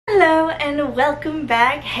and welcome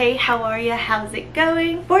back. Hey, how are ya? How's it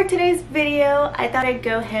going? For today's video, I thought I'd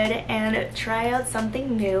go ahead and try out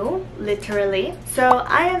something new, literally. So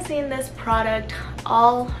I have seen this product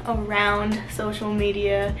all around social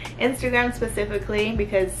media, Instagram specifically,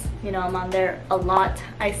 because you know I'm on there a lot.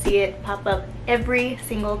 I see it pop up every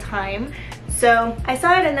single time. So I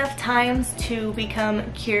saw it enough times to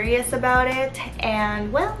become curious about it,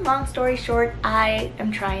 and well, long story short, I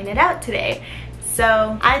am trying it out today.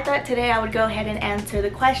 So I thought today I would go ahead and answer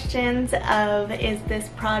the questions of, is this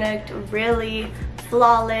product really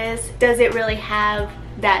flawless? Does it really have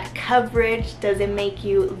that coverage? Does it make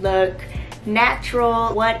you look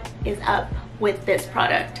natural? What is up with this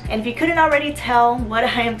product? And if you couldn't already tell what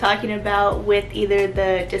I am talking about with either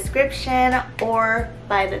the description or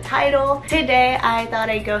by the title, today I thought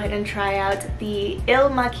I'd go ahead and try out the Il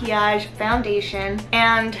Makiage foundation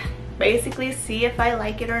and basically see if I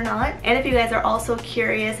like it or not. And if you guys are also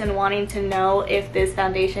curious and wanting to know if this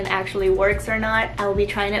foundation actually works or not, I will be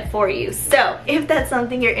trying it for you. So if that's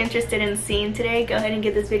something you're interested in seeing today, go ahead and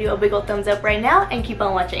give this video a big old thumbs up right now and keep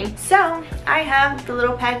on watching. So I have the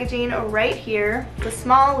little packaging right here, the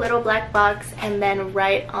small little black box, and then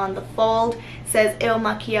right on the fold says Il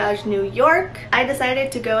Makiage New York. I decided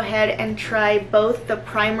to go ahead and try both the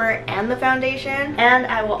primer and the foundation, and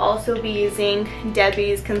I will also be using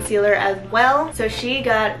Debbie's concealer as well. So she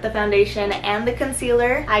got the foundation and the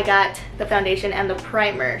concealer. I got the foundation and the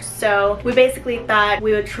primer. So we basically thought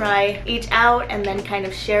we would try each out and then kind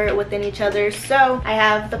of share it within each other. So I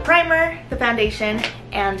have the primer, the foundation,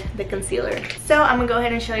 and the concealer. So I'm gonna go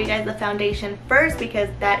ahead and show you guys the foundation first because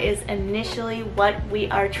that is initially what we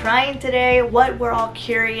are trying today, what we're all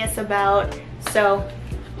curious about. So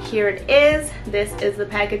here it is. This is the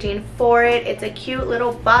packaging for it. It's a cute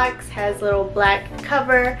little box, has little black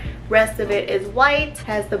cover, rest of it is white,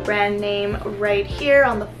 has the brand name right here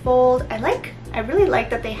on the fold. I really like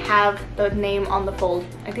that they have the name on the fold.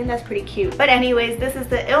 I think that's pretty cute. But anyways, this is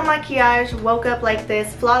the Il Makiage Woke Up Like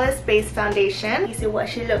This Flawless Base Foundation. You see what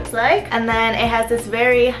she looks like. And then it has this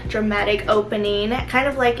very dramatic opening, kind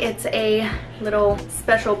of like it's a little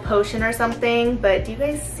special potion or something. But do you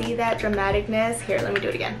guys see that dramaticness? Here, let me do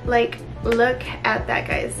it again. Like, look at that,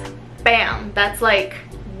 guys. Bam! That's like,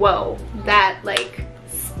 whoa. That like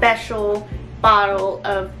special bottle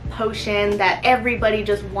of potion that everybody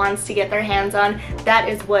just wants to get their hands on. That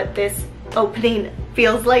is what this opening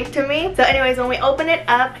feels like to me. So anyways, when we open it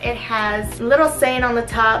up, it has a little saying on the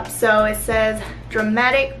top. So it says,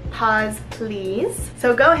 dramatic pause please.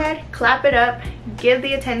 So go ahead, clap it up, give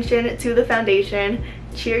the attention to the foundation,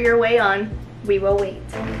 cheer your way on. We will wait.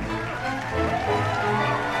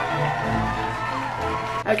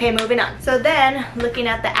 Okay, moving on. So then, looking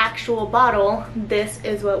at the actual bottle, this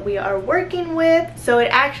is what we are working with. So it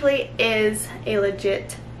actually is a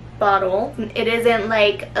legit bottle. It isn't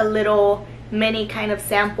like a little mini kind of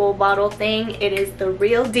sample bottle thing. It is the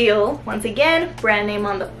real deal. Once again, brand name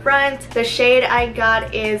on the front. The shade I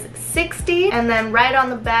got is 60, and then right on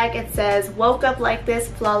the back it says, Woke Up Like This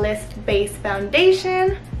Flawless Base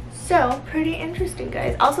Foundation. So pretty interesting,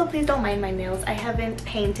 guys. Also, please don't mind my nails. I haven't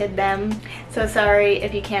painted them, so sorry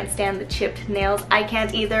if you can't stand the chipped nails. I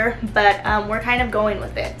can't either, but we're kind of going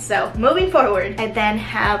with it. So moving forward, I then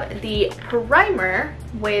have the primer,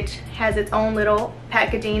 which has its own little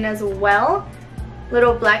packaging as well.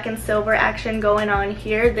 Little black and silver action going on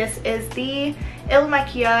here. This is the Il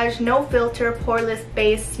Makiage No Filter Poreless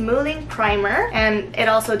Base Smoothing Primer, and it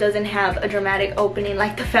also doesn't have a dramatic opening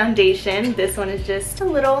like the foundation. This one is just a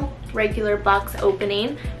little regular box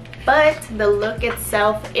opening, but the look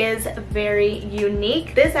itself is very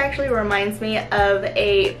unique. This actually reminds me of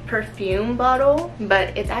a perfume bottle,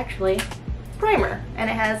 but it's actually primer, and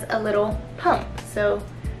it has a little pump. So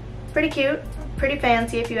pretty cute. Pretty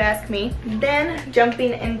fancy if you ask me. Then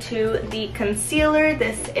jumping into the concealer,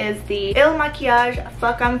 this is the Il Makiage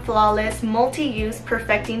Fuck I'm Flawless Multi-Use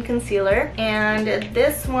Perfecting Concealer, and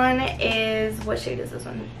this one is, what shade is this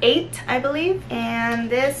one? 8, I believe, and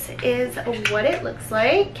this is what it looks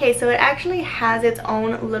like. Okay, so it actually has its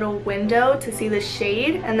own little window to see the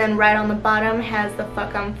shade, and then right on the bottom has the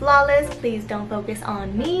Fuck I'm Flawless, please don't focus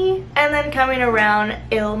on me, and then coming around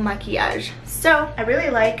Il Makiage. So I really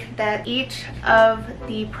like that each of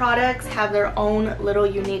the products have their own little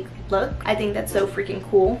unique look. I think that's so freaking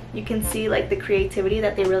cool. You can see like the creativity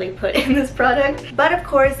that they really put in this product. But of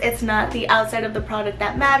course, it's not the outside of the product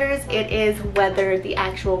that matters. It is whether the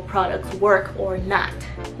actual products work or not,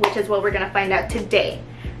 which is what we're gonna find out today.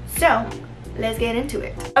 So let's get into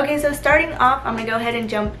it. Okay, so starting off, I'm gonna go ahead and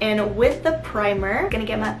jump in with the primer. Gonna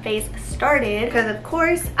get my face started because of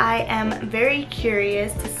course I am very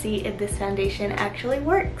curious to see if this foundation actually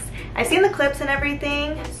works. I've seen the clips and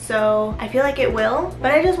everything, so I feel like it will,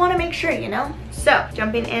 but I just want to make sure, you know? So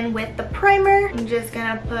jumping in with the primer, I'm just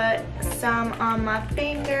gonna put some on my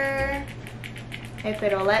finger if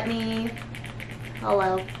it'll let me.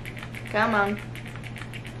 Hello, come on.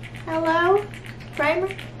 Hello, primer.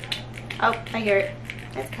 Oh, I hear it.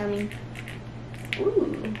 It's coming.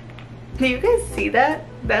 Ooh. Do you guys see that?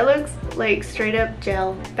 That looks like straight up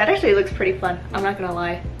gel. That actually looks pretty fun. I'm not gonna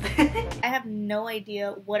lie. I have no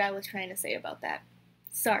idea what I was trying to say about that.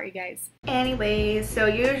 Sorry guys. Anyways, so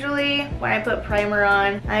usually when I put primer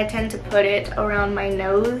on, I tend to put it around my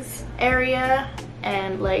nose area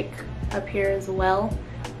and like up here as well.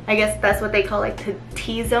 I guess that's what they call like the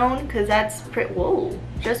T-zone, because that's pretty, whoa,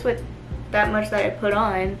 just with that much that I put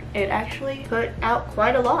on, it actually put out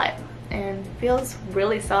quite a lot and feels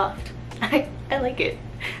really soft. I like it.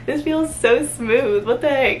 This feels so smooth. What the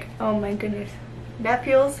heck? Oh my goodness. That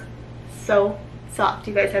feels so soft.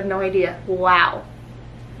 You guys have no idea. Wow.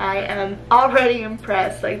 I am already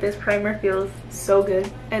impressed. Like, this primer feels so good.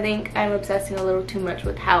 I think I'm obsessing a little too much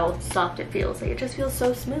with how soft it feels. Like, it just feels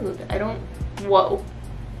so smooth. I don't, whoa.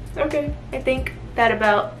 Okay, I think that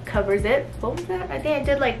about covers it. What was that? I think I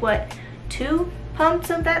did like, what, 2 pumps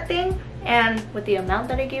of that thing? And with the amount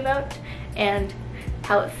that I gave out and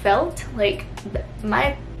how it felt, like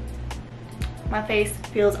my face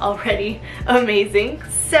feels already amazing.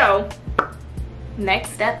 So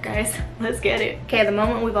next step, guys, let's get it. Okay, the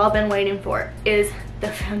moment we've all been waiting for is the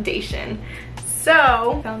foundation.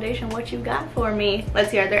 So foundation, what you got for me?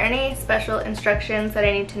 Let's see, are there any special instructions that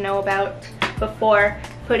I need to know about before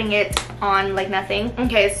putting it on like nothing?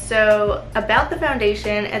 Okay, so about the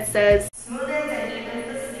foundation, it says smoothens and evens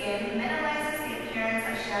the skin, minimizes the appearance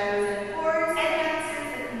of shadows and pores,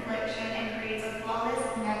 enhances the complexion, and creates a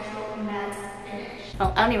flawless natural matte finish.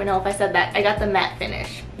 Oh, I don't even know if I said that. I got the matte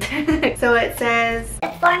finish. So it says the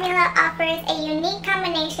formula offers a unique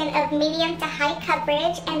combination of medium to high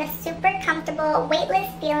coverage and a super comfortable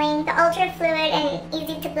weightless feeling. The ultra fluid and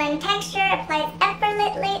easy to blend texture applies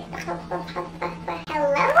effortlessly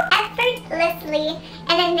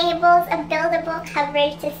and enables a buildable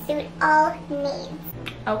coverage to suit all needs.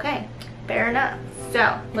 Okay, fair enough.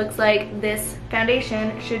 So looks like this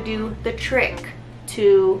foundation should do the trick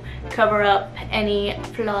to cover up any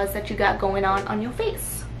flaws that you got going on your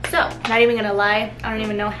face. So, not even gonna lie, I don't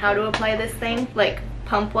even know how to apply this thing, like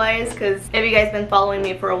pump wise, because if you guys been following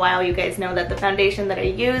me for a while, you guys know that the foundation that I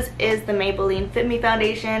use is the Maybelline Fit Me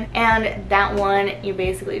foundation, and that one you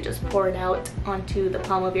basically just pour it out onto the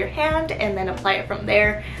palm of your hand and then apply it from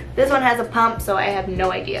there. This one has a pump, so I have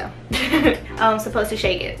no idea. I'm supposed to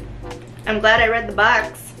shake it. I'm glad I read the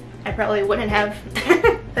box. I probably wouldn't have.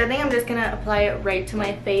 So I think I'm just gonna apply it right to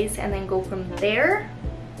my face and then go from there.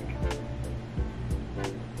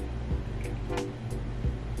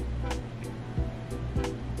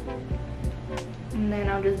 And then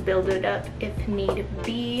I'll just build it up if need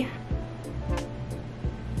be.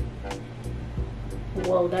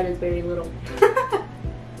 Whoa, that is very little.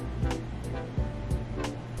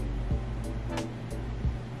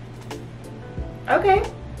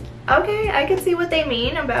 Okay, I can see what they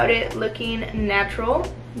mean about it looking natural.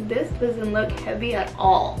 This doesn't look heavy at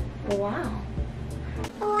all. Wow.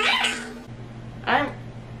 I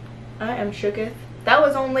am shooketh. That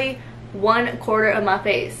was only 1/4 of my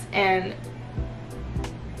face, and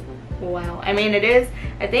wow. I mean, it is,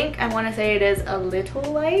 I think I want to say it is a little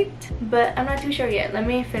light, but I'm not too sure yet. Let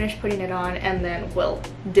me finish putting it on and then we'll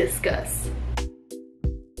discuss.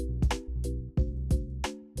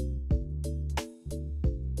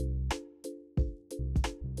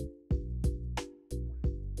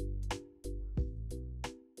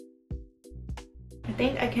 I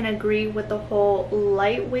think I can agree with the whole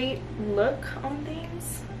lightweight look on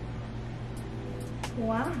things.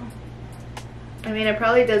 Wow. I mean, it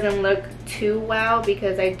probably doesn't look too wow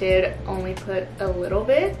because I did only put a little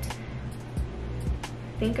bit.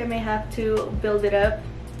 I think I may have to build it up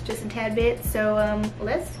just a tad bit, so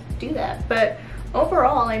let's do that. But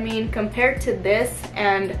overall, I mean, compared to this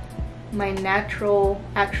and my natural,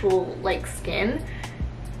 actual like skin,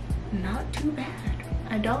 not too bad,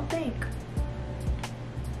 I don't think.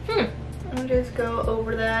 I'll just go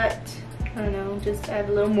over that, I don't know, just add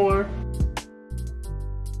a little more.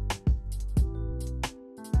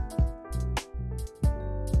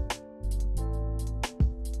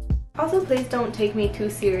 Also, please don't take me too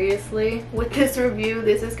seriously with this review.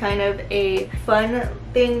 This is kind of a fun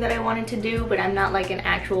thing that I wanted to do, but I'm not like an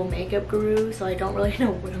actual makeup guru, so I don't really know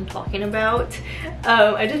what I'm talking about.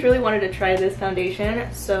 I just really wanted to try this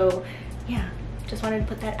foundation, so yeah, just wanted to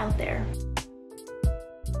put that out there.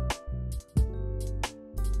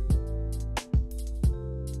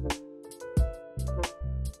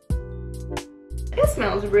 It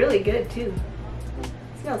smells really good too.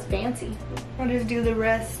 It smells fancy. I'll just do the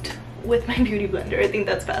rest with my beauty blender. I think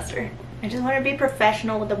that's faster. I just want to be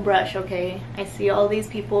professional with the brush, okay? I see all these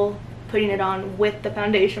people putting it on with the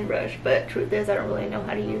foundation brush, but truth is I don't really know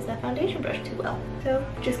how to use that foundation brush too well. So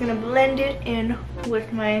I'm just gonna blend it in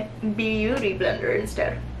with my beauty blender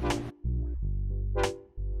instead.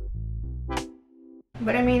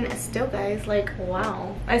 But I mean, still guys, like,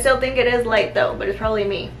 wow. I still think it is light though, but it's probably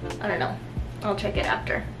me. I don't know. I'll check it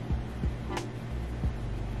after.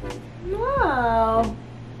 Wow.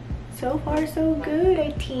 So far so good,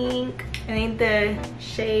 I think. I think the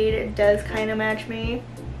shade does kind of match me,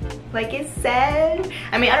 like it said.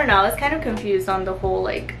 I mean, I don't know, I was kind of confused on the whole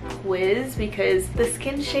like quiz because the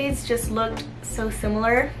skin shades just looked so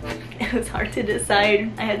similar. It was hard to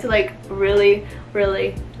decide. I had to like really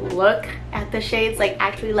look at the shades, like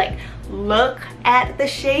actually like look at the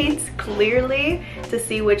shades clearly to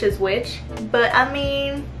see which is which. But I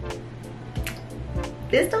mean,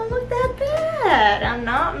 this don't look that bad. I'm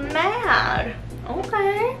not mad.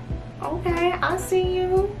 Okay, I see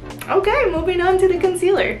you. Okay, moving on to the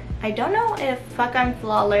concealer. I don't know if Fuck I'm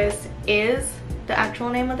Flawless is the actual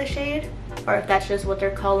name of the shade or if that's just what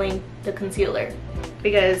they're calling the concealer,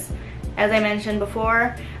 because as I mentioned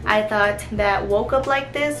before, I thought that Woke Up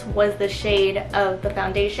Like This was the shade of the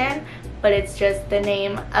foundation, but it's just the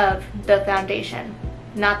name of the foundation,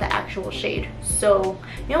 not the actual shade. So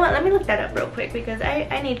you know what, let me look that up real quick because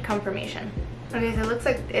I need confirmation. Okay, so it looks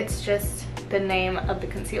like it's just the name of the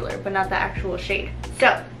concealer but not the actual shade.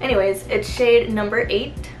 So anyways, it's shade number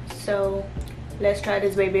 8, so let's try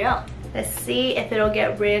this baby out. Let's see if it'll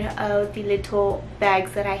get rid of the little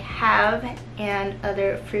bags that I have and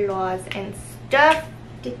other flaws and stuff.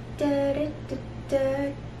 Oh,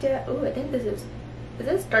 I think is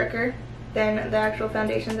this darker than the actual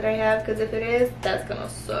foundation that I have? Because if it is, that's gonna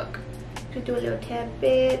suck. Just do a little tad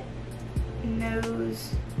bit.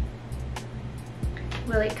 Nose.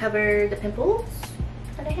 Will it cover the pimples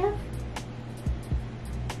that I have?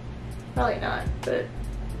 Probably not, but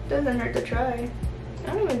doesn't hurt to try. I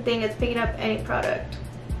don't even think it's picking up any product.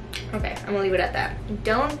 Okay, I'm gonna leave it at that.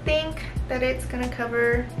 Don't think that it's gonna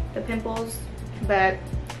cover the pimples, but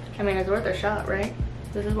I mean, it's worth a shot, right?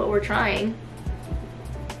 This is what we're trying.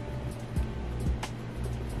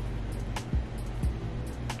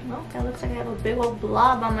 Well, that looks like I have a big old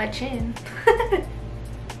blob on my chin.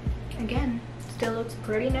 Again, still looks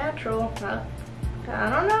pretty natural. I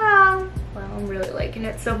don't know. Well, I'm really liking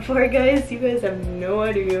it so far, guys. You guys have no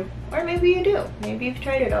idea. Or maybe you do. Maybe you've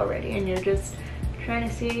tried it already and you're just trying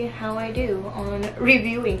to see how I do on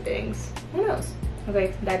reviewing things. Who knows?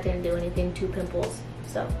 Okay, that didn't do anything to pimples.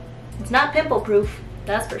 So, it's not pimple proof,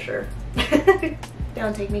 that's for sure.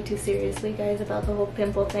 Don't take me too seriously, guys, about the whole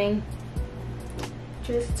pimple thing.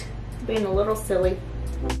 Just being a little silly.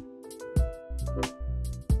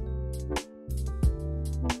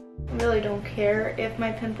 I really don't care if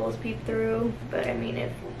my pimples peep through, but I mean,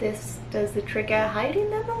 if this does the trick at hiding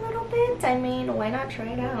them a little bit, I mean, why not try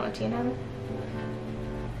it out, you know?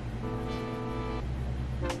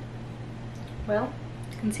 Well,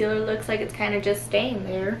 concealer looks like it's kind of just staying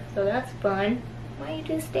there, so that's fun. Why are you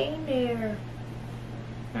just staying there?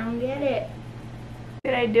 I don't get it.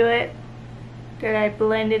 Did I do it? Did I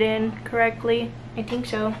blend it in correctly? I think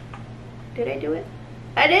so. Did I do it?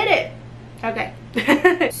 I did it! Okay.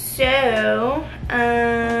 So,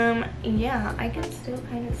 yeah, I can still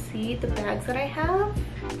kind of see the bags that I have.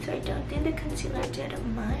 So I don't think the concealer did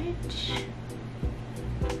much.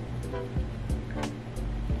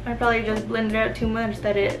 I probably just blended out too much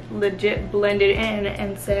that it legit blended in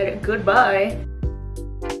and said goodbye.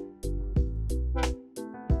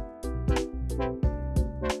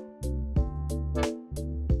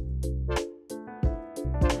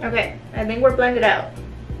 Okay, I think we're blended out.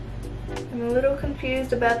 I'm a little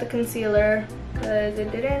confused about the concealer because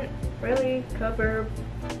it didn't really cover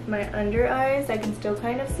my under eyes. I can still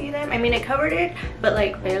kind of see them. I mean, it covered it, but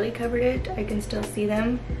like barely covered it. I can still see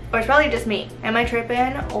them. Or it's probably just me. Am I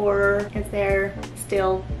tripping, or is there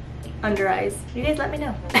still under eyes? You guys let me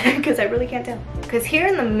know because I really can't tell. Because here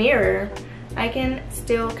in the mirror, I can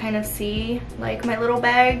still kind of see like my little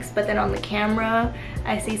bags, but then on the camera,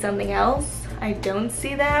 I see something else. I don't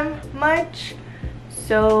see them much.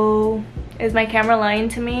 So Is my camera lying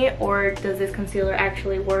to me, or does this concealer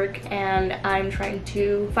actually work and I'm trying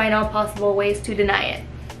to find all possible ways to deny it?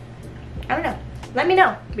 I don't know. Let me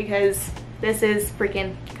know, because this is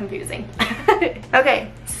freaking confusing.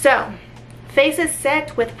 Okay, so face is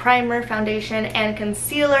set with primer, foundation, and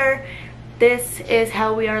concealer. This is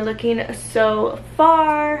how we are looking so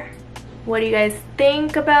far. What do you guys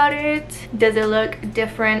think about it? Does it look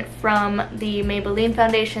different from the Maybelline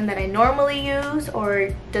foundation that I normally use, or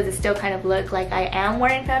does it still kind of look like I am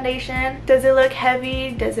wearing foundation? Does it look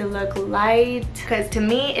heavy? Does it look light? Because to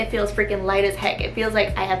me, it feels freaking light as heck. It feels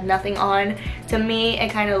like I have nothing on. To me,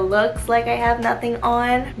 it kind of looks like I have nothing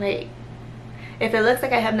on. Like, if it looks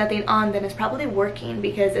like I have nothing on, then it's probably working,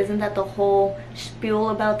 because isn't that the whole spiel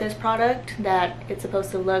about this product, that it's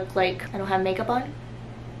supposed to look like I don't have makeup on?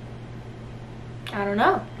 I don't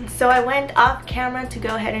know. So I went off camera to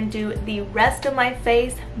go ahead and do the rest of my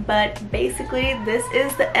face, but basically this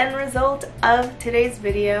is the end result of today's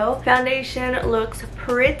video. Foundation looks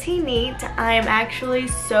pretty neat. I am actually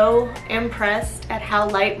so impressed at how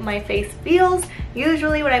light my face feels.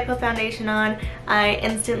 Usually when I put foundation on, I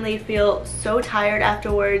instantly feel so tired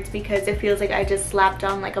afterwards, because it feels like I just slapped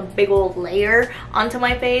on like a big old layer onto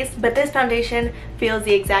my face. But this foundation feels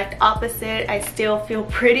the exact opposite. I still feel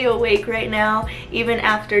pretty awake right now. Even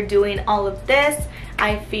after doing all of this,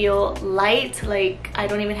 I feel light, like I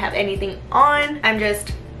don't even have anything on. I'm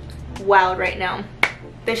just wowed right now.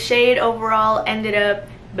 The shade overall ended up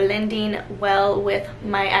blending well with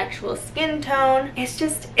my actual skin tone. It's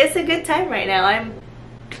a good time right now. I'm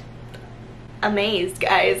amazed,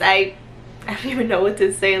 guys. I don't even know what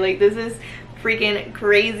to say. Like, this is freaking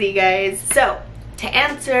crazy, guys. So to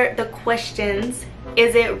answer the questions,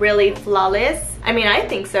 is it really flawless? I mean, I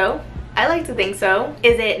think so. I like to think so.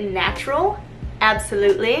 Is it natural?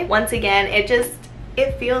 Absolutely. Once again,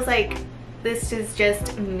 it feels like this is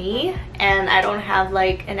just me, and I don't have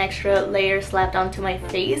like an extra layer slapped onto my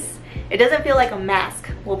face. It doesn't feel like a mask,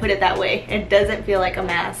 we'll put it that way. It doesn't feel like a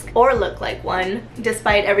mask or look like one,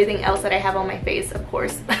 despite everything else that I have on my face, of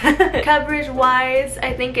course. Coverage wise,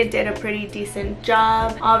 I think it did a pretty decent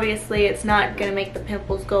job. Obviously, it's not gonna make the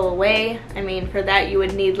pimples go away. I mean, for that you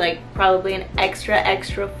would need like probably an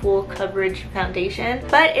extra full coverage foundation,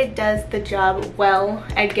 but it does the job well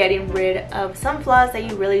at getting rid of some flaws that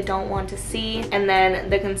you really don't want to see. And then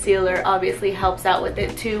the concealer obviously helps out with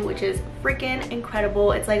it too, which is freaking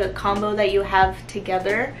incredible. It's like a combo that you have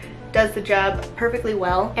together. Does the job perfectly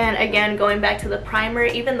well. And again, going back to the primer,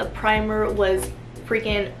 even the primer was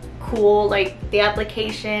freaking cool. Like, the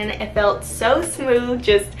application, it felt so smooth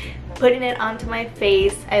just putting it onto my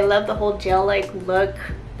face. I love the whole gel-like look.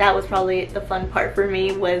 That was probably the fun part for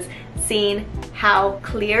me, was seeing how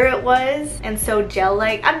clear it was and so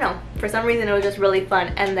gel-like. I don't know, for some reason it was just really fun.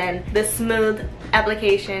 And then the smooth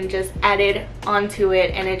application just added onto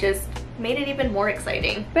it, and it just made it even more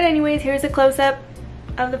exciting. But anyways, here's a close-up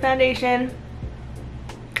of the foundation.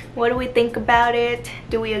 What do we think about it?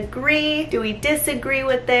 Do we agree? Do we disagree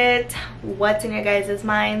with it? What's in your guys'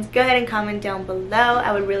 minds? Go ahead and comment down below.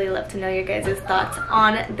 I would really love to know your guys' thoughts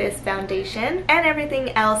on this foundation and everything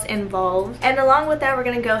else involved. And along with that, we're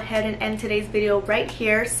gonna go ahead and end today's video right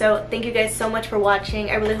here. So thank you guys so much for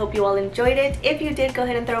watching. I really hope you all enjoyed it. If you did, go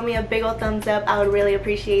ahead and throw me a big old thumbs up. I would really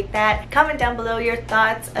appreciate that. Comment down below your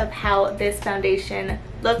thoughts of how this foundation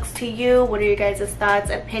looks to you. What are your guys'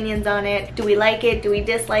 thoughts, opinions on it? Do we like it? Do we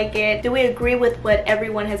dislike it? Do we agree with what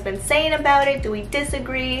everyone has been saying about it? Do we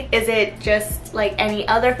disagree? Is it just like any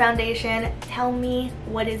other foundation? Tell me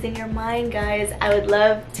what is in your mind, guys. I would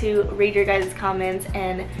love to read your guys' comments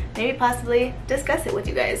and maybe possibly discuss it with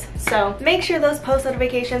you guys. So make sure those post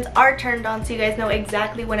notifications are turned on so you guys know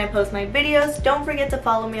exactly when I post my videos. Don't forget to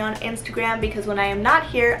follow me on Instagram, because when I am not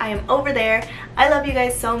here, I am over there. I love you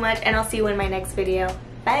guys so much, and I'll see you in my next video.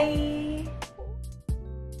 Bye!